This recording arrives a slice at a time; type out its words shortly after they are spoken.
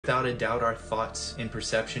Without a doubt, our thoughts and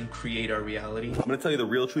perception create our reality. I'm gonna tell you the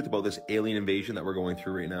real truth about this alien invasion that we're going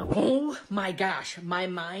through right now. Oh my gosh, my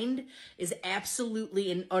mind is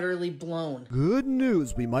absolutely and utterly blown. Good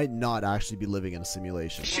news, we might not actually be living in a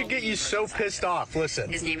simulation. It should get you so pissed off. Listen.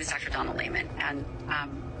 His name is Dr. Donald Lehman, and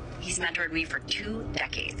he's mentored me for 2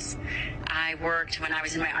 decades. I worked when I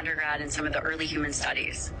was in my undergrad in some of the early human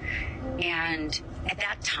studies. And at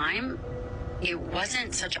that time, it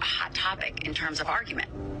wasn't such a hot topic in terms of argument.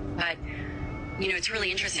 But, you know, it's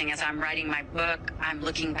really interesting. As I'm writing my book, I'm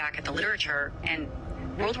looking back at the literature, and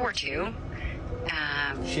World War II,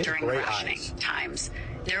 during rationing times,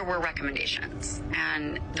 there were recommendations.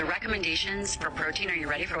 And the recommendations for protein, are you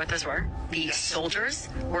ready for what those were? The soldiers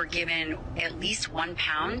were given at least 1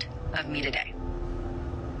 pound of meat a day.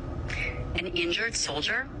 An injured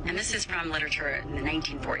soldier, and this is from literature in the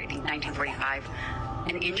 1945,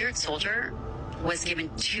 an injured soldier was given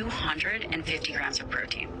 250 grams of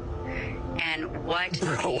protein. And what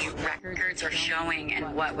the records are showing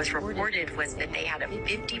and what was reported was that they had a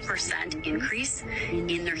 50% increase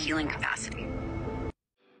in their healing capacity.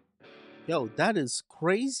 Yo, that is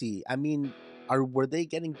crazy. I mean, were they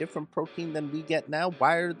getting different protein than we get now?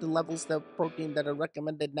 Why are the levels of protein that are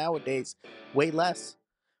recommended nowadays way less?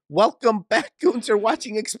 Welcome back, goons. You're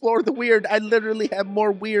watching Explore the Weird. I literally have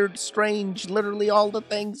more weird, strange, literally all the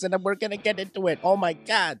things, and we're gonna get into it. Oh my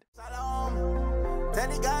god.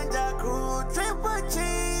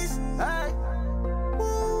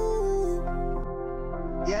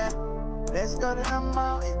 Yeah, let's go to the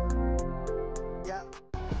mountain. Yeah.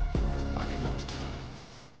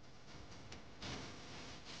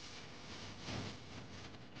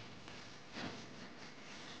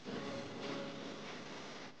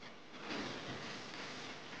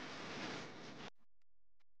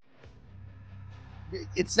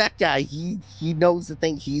 It's that guy. He knows the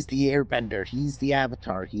thing. He's the airbender. He's the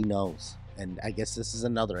avatar. He knows. And I guess this is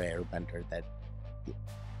another airbender that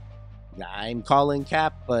I'm calling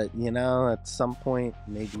Cap, but you know, at some point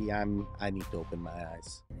maybe I need to open my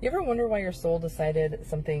eyes. You ever wonder why your soul decided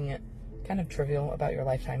something kind of trivial about your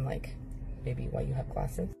lifetime, like maybe why you have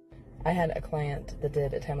glasses? I had a client that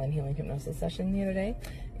did a timeline healing hypnosis session the other day,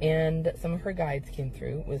 and some of her guides came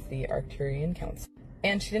through with the Arcturian counts.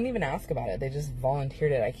 And she didn't even ask about it. They just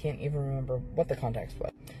volunteered it. I can't even remember what the context was.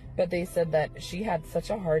 But they said that she had such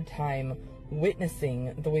a hard time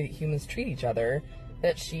witnessing the way that humans treat each other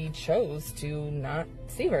that she chose to not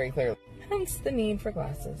see very clearly. Hence the need for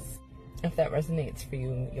glasses. If that resonates for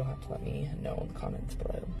you, you'll have to let me know in the comments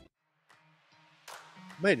below.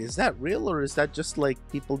 Wait, is that real, or is that just like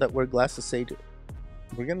people that wear glasses say to?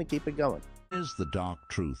 We're gonna keep it going. Here's the dark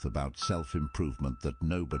truth about self-improvement that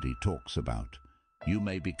nobody talks about. You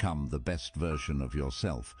may become the best version of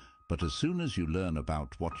yourself, but as soon as you learn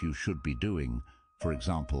about what you should be doing, for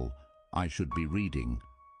example, I should be reading,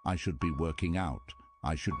 I should be working out,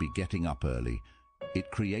 I should be getting up early,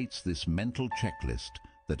 it creates this mental checklist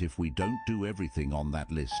that if we don't do everything on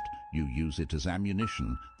that list, you use it as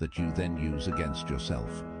ammunition that you then use against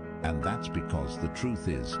yourself. And that's because the truth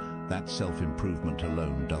is that self-improvement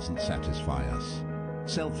alone doesn't satisfy us.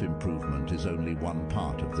 Self-improvement is only one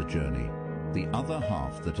part of the journey. The other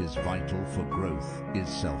half that is vital for growth is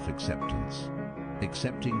self-acceptance.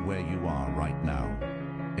 Accepting where you are right now.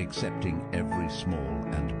 Accepting every small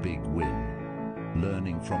and big win.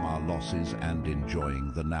 Learning from our losses and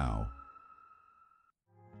enjoying the now.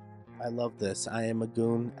 I love this. I am a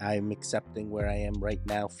goon. I am accepting where I am right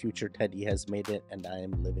now. Future Teddy has made it, and I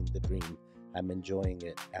am living the dream. I'm enjoying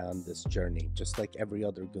it on this journey, just like every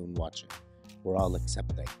other goon watching. We're all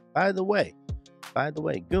accepting. By the way,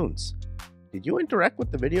 goons, did you interact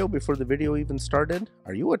with the video before the video even started?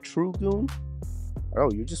 Are you a true goon?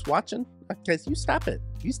 Oh, you're just watching? Guys, you stop it.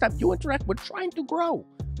 You stop. You interact. We're trying to grow.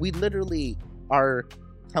 We literally are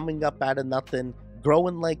coming up out of nothing,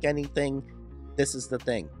 growing like anything. This is the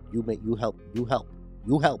thing. You help.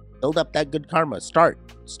 Build up that good karma. Start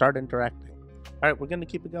interacting. All right, we're going to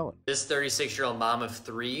keep it going. This 36-year-old mom of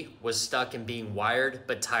 3 was stuck in being wired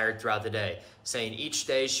but tired throughout the day, saying each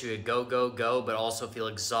day she would go, but also feel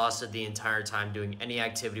exhausted the entire time doing any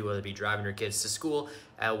activity, whether it be driving her kids to school,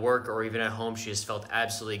 at work, or even at home. She just felt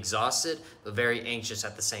absolutely exhausted, but very anxious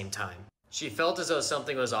at the same time. She felt as though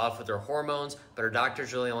something was off with her hormones, but her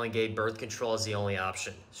doctors really only gave birth control as the only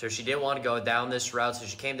option. So she didn't want to go down this route, so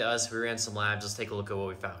she came to us. We ran some labs. Let's take a look at what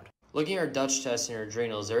we found. Looking at her Dutch test and her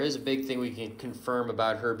adrenals, there is a big thing we can confirm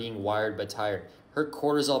about her being wired but tired. Her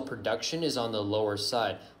cortisol production is on the lower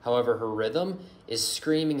side. However, her rhythm is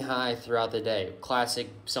screaming high throughout the day. Classic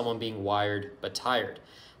someone being wired but tired.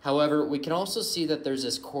 However, we can also see that there's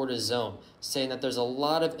this cortisone, saying that there's a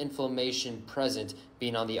lot of inflammation present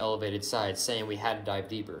being on the elevated side, saying we had to dive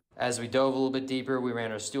deeper. As we dove a little bit deeper, we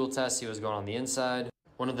ran our stool test, see what was going on the inside.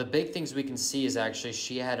 One of the big things we can see is actually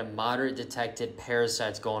she had a moderate detected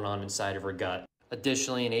parasites going on inside of her gut.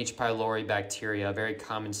 Additionally, an H. pylori bacteria, a very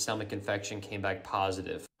common stomach infection, came back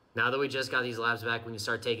positive. Now that we just got these labs back, we can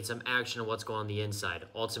start taking some action on what's going on the inside.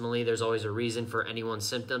 Ultimately, there's always a reason for anyone's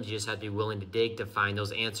symptoms. You just have to be willing to dig to find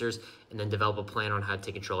those answers and then develop a plan on how to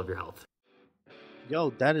take control of your health. Yo,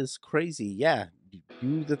 that is crazy. Yeah,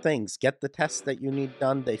 do the things. Get the tests that you need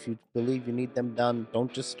done. If you believe you need them done,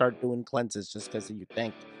 don't just start doing cleanses just because you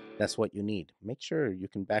think that's what you need. Make sure you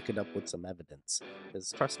can back it up with some evidence.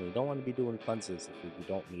 Because trust me, you don't want to be doing cleanses if you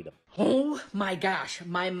don't need them. Oh my gosh,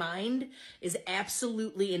 my mind is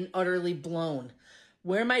absolutely and utterly blown.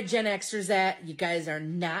 Where my Gen Xers at, you guys are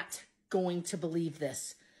not going to believe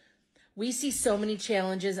this. We see so many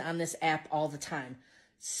challenges on this app all the time.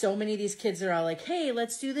 So many of these kids are all like, hey,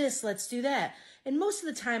 let's do this, let's do that. And most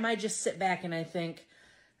of the time I just sit back and I think,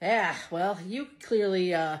 yeah, well, you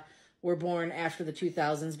clearly were born after the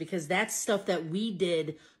 2000s because that's stuff that we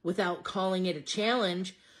did without calling it a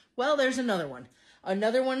challenge. Well, there's another one.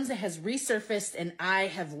 Another one that has resurfaced and I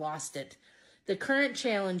have lost it. The current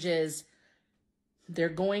challenge is they're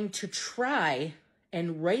going to try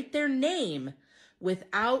and write their name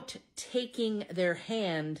without taking their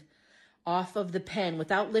hand off of the pen,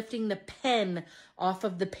 without lifting the pen off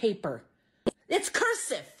of the paper. It's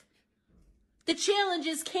cursive. The challenge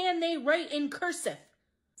is, can they write in cursive?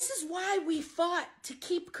 This is why we fought to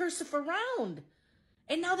keep cursive around.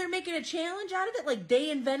 And now they're making a challenge out of it like they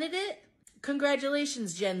invented it.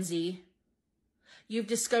 Congratulations, Gen Z. You've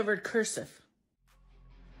discovered cursive.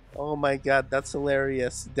 Oh my god, that's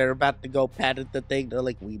hilarious. They're about to go patent the thing. They're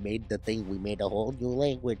like, we made the thing. We made a whole new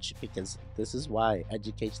language. Because this is why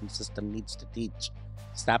education system needs to teach.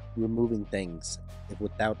 Stop removing things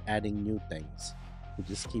without adding new things. We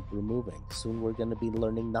just keep removing. Soon we're going to be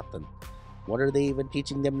learning nothing. What are they even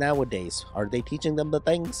teaching them nowadays? Are they teaching them the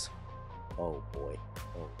things? Oh boy.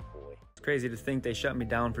 Oh boy. It's crazy to think they shut me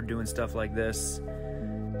down for doing stuff like this.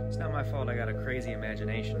 It's not my fault I got a crazy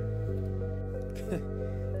imagination.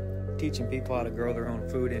 Teaching people how to grow their own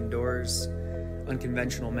food indoors,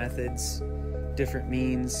 unconventional methods, different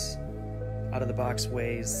means, out-of-the-box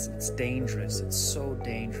ways. It's dangerous. It's so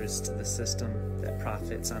dangerous to the system that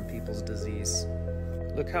profits on people's disease.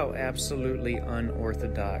 Look how absolutely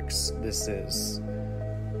unorthodox this is.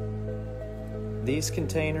 These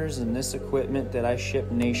containers and this equipment that I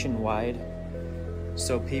ship nationwide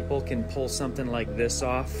so people can pull something like this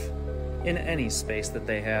off in any space that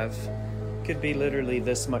they have could be literally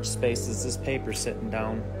this much space as this paper sitting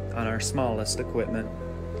down on our smallest equipment.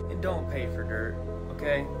 And don't pay for dirt,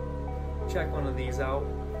 okay? Check one of these out,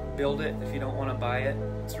 build it if you don't want to buy it.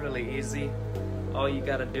 It's really easy. All you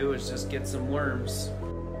gotta do is just get some worms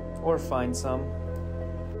or find some.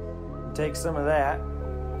 Take some of that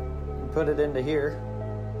and put it into here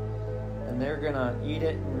and they're gonna eat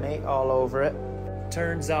it and mate all over it.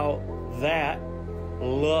 Turns out that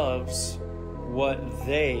loves what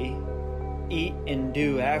they eat and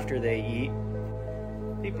do after they eat.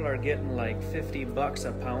 People are getting like $50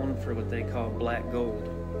 a pound for what they call black gold.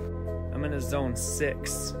 I'm in a zone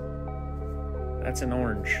 6. That's an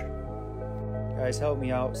orange. Guys, help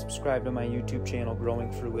me out. Subscribe to my YouTube channel,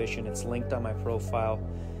 Growing Fruition. It's linked on my profile.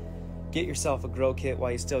 Get yourself a grow kit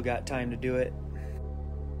while you still got time to do it.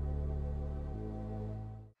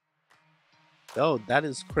 Oh, that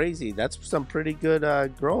is crazy. That's some pretty good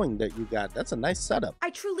growing that you got. That's a nice setup. I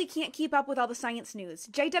truly can't keep up with all the science news.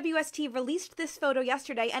 JWST released this photo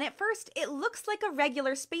yesterday, and at first, it looks like a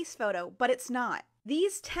regular space photo, but it's not.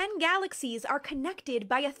 These 10 galaxies are connected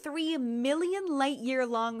by a 3 million light-year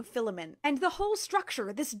long filament. And the whole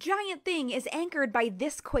structure, this giant thing, is anchored by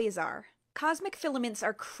this quasar. Cosmic filaments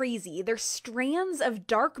are crazy. They're strands of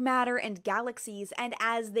dark matter and galaxies, and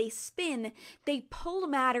as they spin, they pull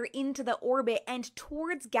matter into the orbit and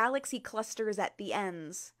towards galaxy clusters at the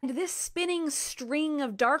ends. And this spinning string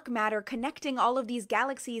of dark matter connecting all of these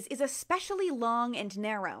galaxies is especially long and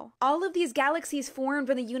narrow. All of these galaxies formed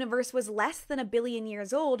when the universe was less than 1 billion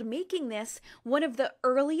years old, making this one of the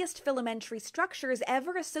earliest filamentary structures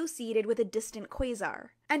ever associated with a distant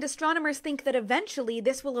quasar. And astronomers think that eventually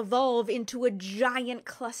this will evolve into a giant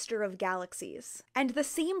cluster of galaxies. And the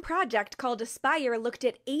same project called Aspire looked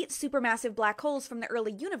at 8 supermassive black holes from the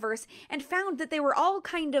early universe and found that they were all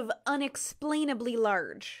kind of unexplainably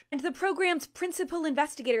large. And the program's principal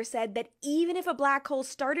investigator said that even if a black hole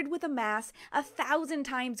started with a mass 1,000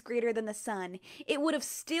 times greater than the sun, it would have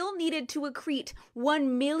still needed to accrete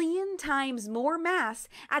 1 million times more mass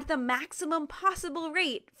at the maximum possible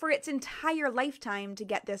rate for its entire lifetime to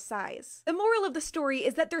get this size. The moral of the story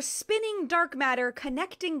is that there's spinning dark matter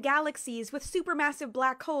connecting galaxies with supermassive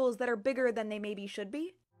black holes that are bigger than they maybe should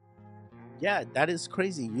be. Yeah, that is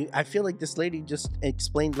crazy. I feel like this lady just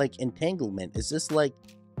explained like entanglement. Is this like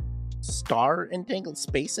star entanglement,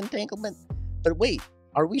 space entanglement? But wait,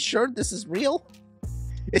 are we sure this is real?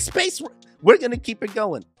 It's space. We're gonna keep it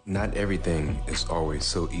going. Not everything is always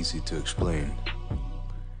so easy to explain.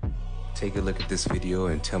 Take a look at this video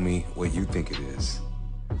and tell me what you think it is.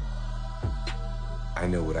 I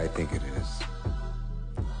know what I think it is.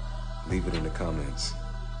 Leave it in the comments.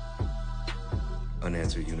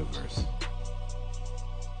 Unanswered Universe.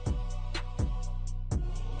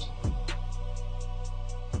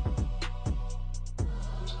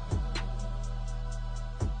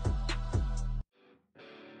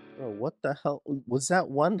 Bro, what the hell? Was that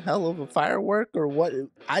one hell of a firework or what?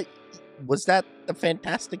 Was that the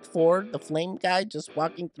Fantastic Four, the flame guy just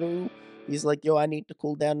walking through? He's like, yo, I need to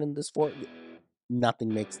cool down in this fort.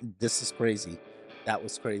 Nothing makes, this is crazy. That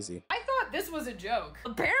was crazy. I thought this was a joke.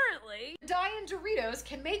 Apparently, dye in Doritos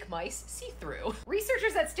can make mice see-through.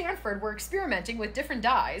 Researchers at Stanford were experimenting with different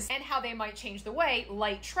dyes and how they might change the way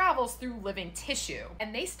light travels through living tissue.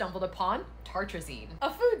 And they stumbled upon tartrazine,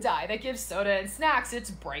 a food dye that gives soda and snacks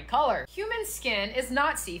its bright color. Human skin is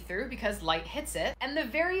not see-through because light hits it, and the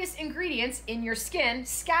various ingredients in your skin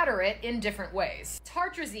scatter it in different ways.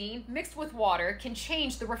 Tartrazine mixed with water can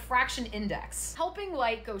change the refraction index, helping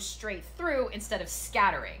light go straight through instead of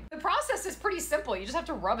scattering. The process is pretty simple, you just have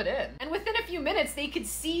to rub it in. And within a few minutes, they could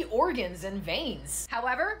see organs and veins.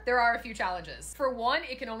 However, there are a few challenges. For one,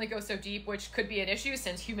 it can only go so deep, which could be an issue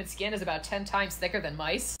since human skin is about 10 times thicker than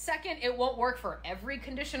mice. Second, it won't work for every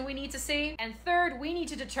condition we need to see. And third, we need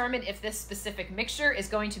to determine if this specific mixture is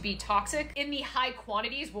going to be toxic in the high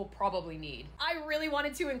quantities we'll probably need. I really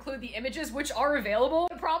wanted to include the images, which are available.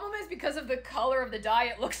 The problem is because of the color of the dye,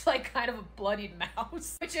 it looks like kind of a bloodied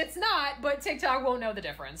mouse, which it's not, but TikTok won't know the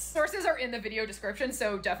difference. Sources are in the video description,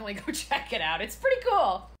 so definitely go check it out. It's pretty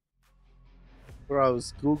cool.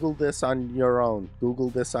 Bros, Google this on your own. Google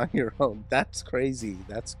this on your own. That's crazy.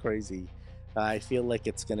 That's crazy. I feel like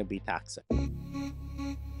it's gonna be toxic. Okay,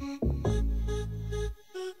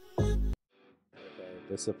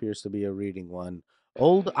 this appears to be a reading one.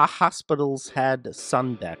 Old hospitals had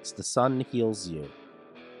sun decks. The sun heals you.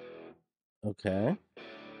 Okay.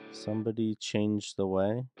 Somebody changed the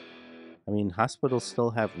way. I mean, hospitals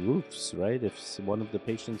still have roofs, right? If one of the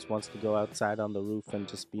patients wants to go outside on the roof and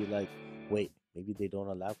just be like, wait, maybe they don't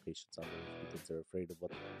allow patients on the roof because they're afraid of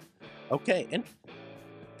what. Okay, and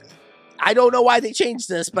I don't know why they changed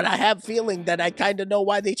this, but I have a feeling that I kind of know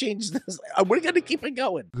why they changed this. We're going to keep it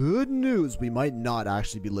going. Good news, we might not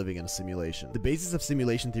actually be living in a simulation. The basis of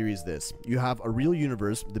simulation theory is this. You have a real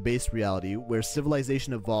universe, the base reality, where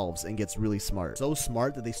civilization evolves and gets really smart. So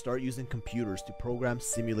smart that they start using computers to program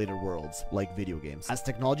simulated worlds, like video games. As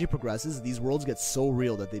technology progresses, these worlds get so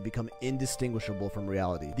real that they become indistinguishable from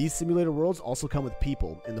reality. These simulated worlds also come with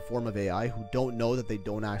people, in the form of AI, who don't know that they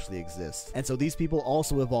don't actually exist. And so these people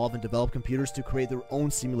also evolve and develop computers to create their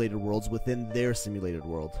own simulated worlds within their simulated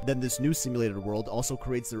world. Then this new simulated world also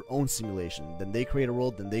creates their own simulation. Then they create a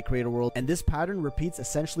world, then they create a world, and this pattern repeats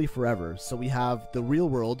essentially forever. So we have the real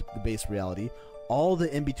world, the base reality, all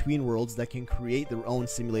the in-between worlds that can create their own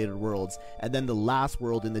simulated worlds, and then the last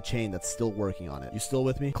world in the chain that's still working on it. You still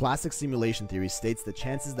with me? Classic simulation theory states the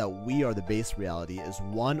chances that we are the base reality is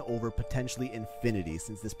 1 over potentially infinity,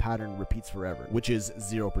 since this pattern repeats forever, which is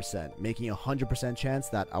 0%, making a 100% chance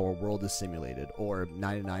that our world is simulated, or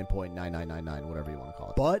 99.9999, whatever you want to call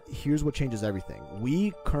it. But here's what changes everything.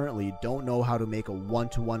 We currently don't know how to make a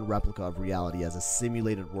one-to-one replica of reality as a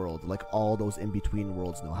simulated world, like all those in-between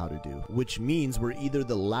worlds know how to do, which means we're either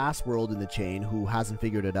the last world in the chain who hasn't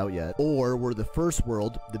figured it out yet, or we're the first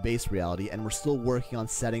world, the base reality, and we're still working on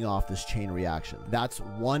setting off this chain reaction. That's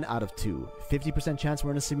 1 out of 2. 50% chance we're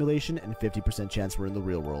in a simulation and 50% chance we're in the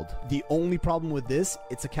real world. The only problem with this,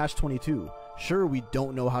 it's a catch-22. Sure, we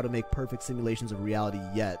don't know how to make perfect simulations of reality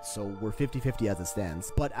yet, so we're 50-50 as it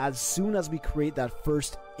stands. But as soon as we create that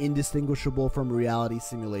first indistinguishable from reality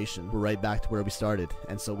simulation, we're right back to where we started.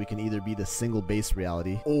 And so we can either be the single base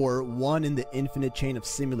reality, or one in the infinite chain of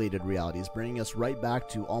simulated realities, bringing us right back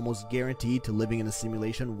to almost guaranteed to living in a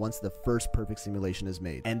simulation once the first perfect simulation is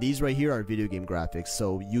made. And these right here are video game graphics,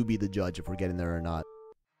 so you be the judge if we're getting there or not.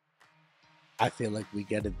 I feel like we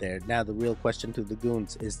get it there. Now the real question to the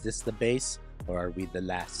goons, is this the base or are we the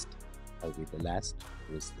last? Are we the last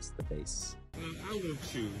or is this the base? I want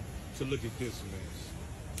you to look at this mess.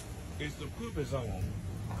 It's the poop is on.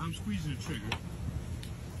 I'm squeezing the trigger.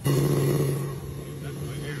 That's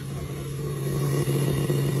my air coming out.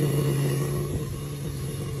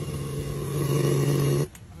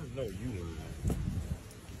 I know you were.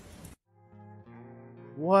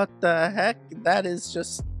 What the heck? That is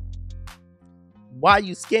just... Why are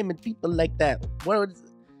you scamming people like that? What is...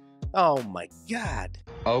 Oh my god.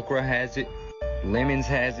 Okra has it. Lemons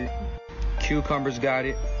has it. Cucumbers got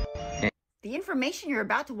it. The information you're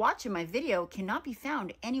about to watch in my video cannot be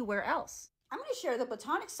found anywhere else. I'm going to share the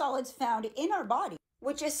platonic solids found in our body,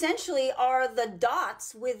 which essentially are the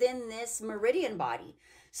dots within this meridian body.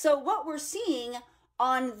 So what we're seeing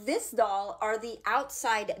on this doll are the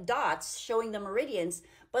outside dots showing the meridians,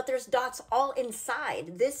 but there's dots all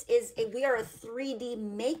inside. We are a 3D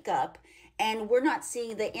makeup, and we're not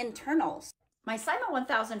seeing the internals. My Simon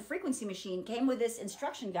 1000 frequency machine came with this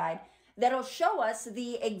instruction guide that'll show us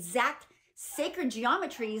the exact sacred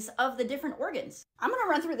geometries of the different organs. I'm going to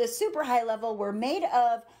run through this super high level. We're made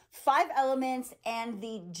of 5 elements, and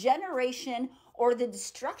the generation or the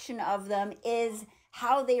destruction of them is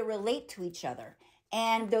how they relate to each other.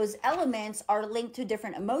 And those elements are linked to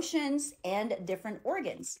different emotions and different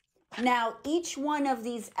organs. Now, each one of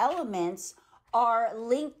these elements are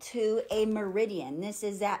linked to a meridian. This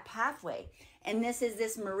is that pathway. And this is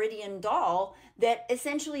this meridian doll that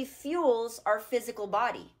essentially fuels our physical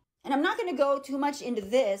body. And I'm not going to go too much into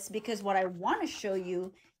this because what I want to show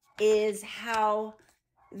you is how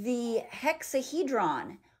the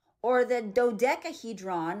hexahedron or the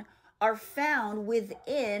dodecahedron are found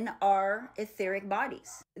within our etheric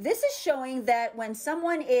bodies. This is showing that when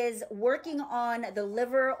someone is working on the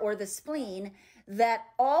liver or the spleen, that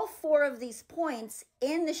all 4 of these points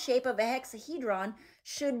in the shape of a hexahedron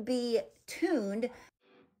should be tuned.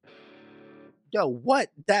 Yo, what?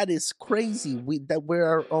 That is crazy. We're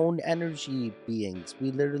our own energy beings. We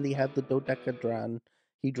literally have the dodecahedron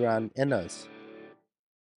in us.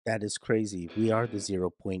 That is crazy. We are the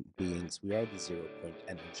 0-point beings. We are the 0-point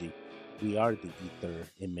energy. We are the ether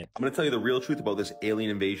emitter. I'm going to tell you the real truth about this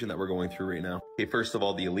alien invasion that we're going through right now. Okay, first of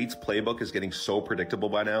all, the elite's playbook is getting so predictable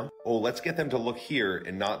by now. Oh, let's get them to look here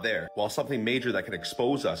and not there. While something major that can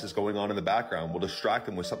expose us is going on in the background, we'll distract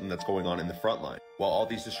them with something that's going on in the front line. While all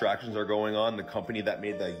these distractions are going on, the company that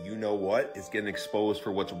made the you-know-what is getting exposed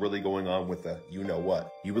for what's really going on with the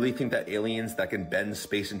you-know-what. You really think that aliens that can bend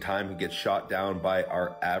space and time can get shot down by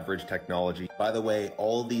our average technology? By the way,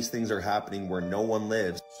 all these things are happening where no one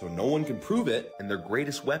lives, so no one can prove it, and their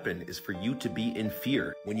greatest weapon is for you to be in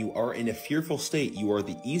fear. When you are in a fearful state, you are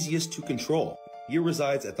the easiest to control. Fear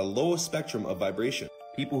resides at the lowest spectrum of vibration.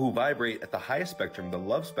 People who vibrate at the highest spectrum, the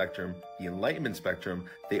love spectrum, the enlightenment spectrum,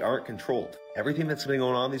 they aren't controlled. Everything that's been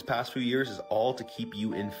going on these past few years is all to keep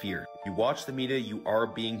you in fear. If you watch the media, you are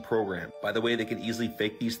being programmed. By the way, they can easily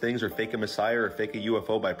fake these things or fake a messiah or fake a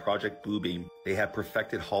UFO by Project Bluebeam. They have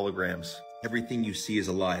perfected holograms. Everything you see is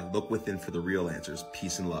a lie. Look within for the real answers.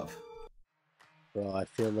 Peace and love. Bro, I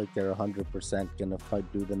feel like they're 100% gonna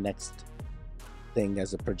do the next thing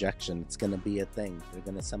as a projection. It's gonna be a thing. They're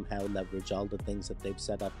gonna somehow leverage all the things that they've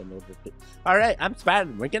set up in order to... Alright, I'm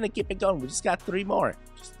spatting. We're gonna keep it going. We just got 3 more.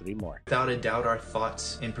 Just 3 more. Without a doubt, our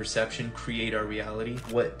thoughts and perception create our reality.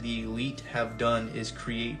 What the elite have done is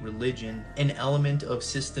create religion, an element of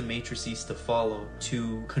system matrices to follow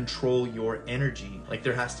to control your energy. Like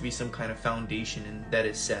there has to be some kind of foundation that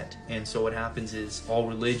is set. And so what happens is all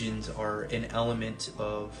religions are an element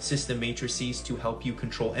of system matrices to help you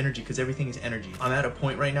control energy, because everything is energy. I'm at a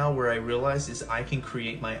point right now where I realize is I can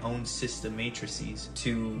create my own system matrices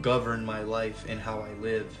to govern my life and how I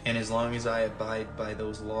live. And as long as I abide by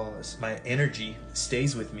those laws, my energy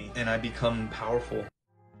stays with me and I become powerful.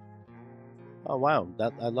 Oh wow,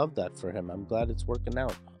 I love that for him. I'm glad it's working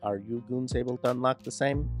out. Are you goons able to unlock the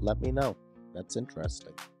same? Let me know. That's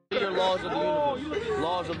interesting. Your laws of the universe.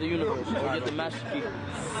 Laws of the universe. Or get the master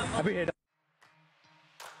key.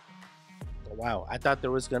 Wow, I thought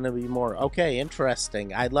there was going to be more. Okay,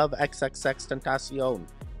 interesting. I love XXXTentacion.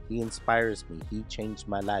 He inspires me. He changed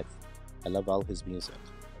my life. I love all his music.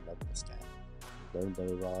 I love this guy. Learn the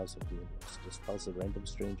laws of the universe. Just tells a random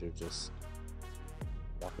stranger just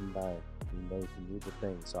walking by. He knew the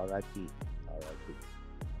things. R.I.P. R.I.P.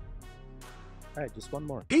 Alright, just one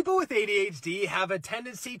more. People with ADHD have a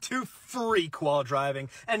tendency to freak while driving.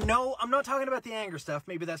 And no, I'm not talking about the anger stuff.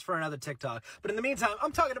 Maybe that's for another TikTok. But in the meantime,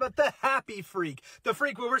 I'm talking about the happy freak. The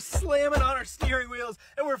freak where we're slamming on our steering wheels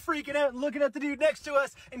and we're freaking out and looking at the dude next to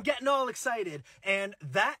us and getting all excited. And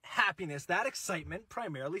that happiness, that excitement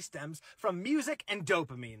primarily stems from music and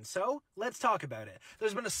dopamine. So let's talk about it.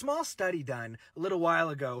 There's been a small study done a little while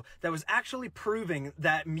ago that was actually proving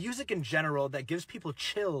that music in general that gives people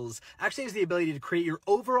chills actually has the ability to create your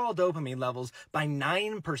overall dopamine levels by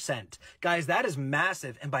 9%. Guys, that is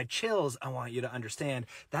massive. And by chills, I want you to understand,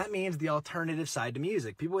 that means the alternative side to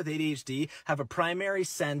music. People with ADHD have a primary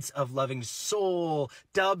sense of loving soul,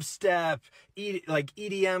 dubstep, like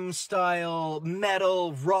EDM style,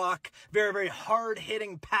 metal, rock, very, very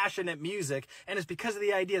hard-hitting, passionate music. And it's because of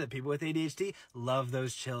the idea that people with ADHD love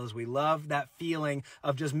those chills. We love that feeling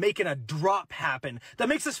of just making a drop happen that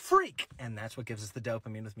makes us freak. And that's what gives us the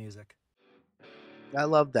dopamine with music. I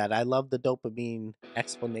love that. I love the dopamine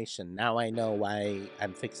explanation. Now I know why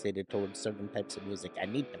I'm fixated towards certain types of music. I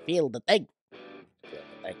need to feel the thing.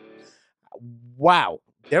 Wow.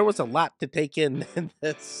 There was a lot to take in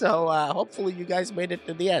this. So hopefully you guys made it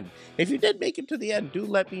to the end. If you did make it to the end, do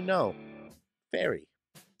let me know. Fairy.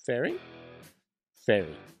 Fairy?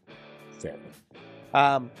 Fairy. Fairy.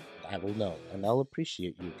 I will know. And I'll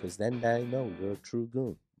appreciate you. Because then I know you're a true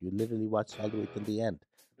goon. You literally watched all the way to the end.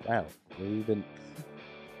 Wow, we're even...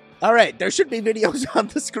 Alright, there should be videos on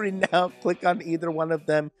the screen now. Click on either one of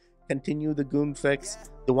them. Continue the Goon Fix.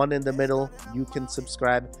 The one in the middle, you can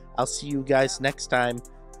subscribe. I'll see you guys next time.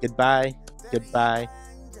 Goodbye. Goodbye.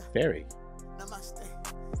 Fairy.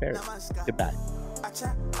 Fairy. Goodbye.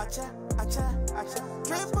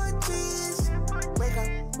 Wake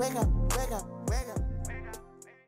up, wake up.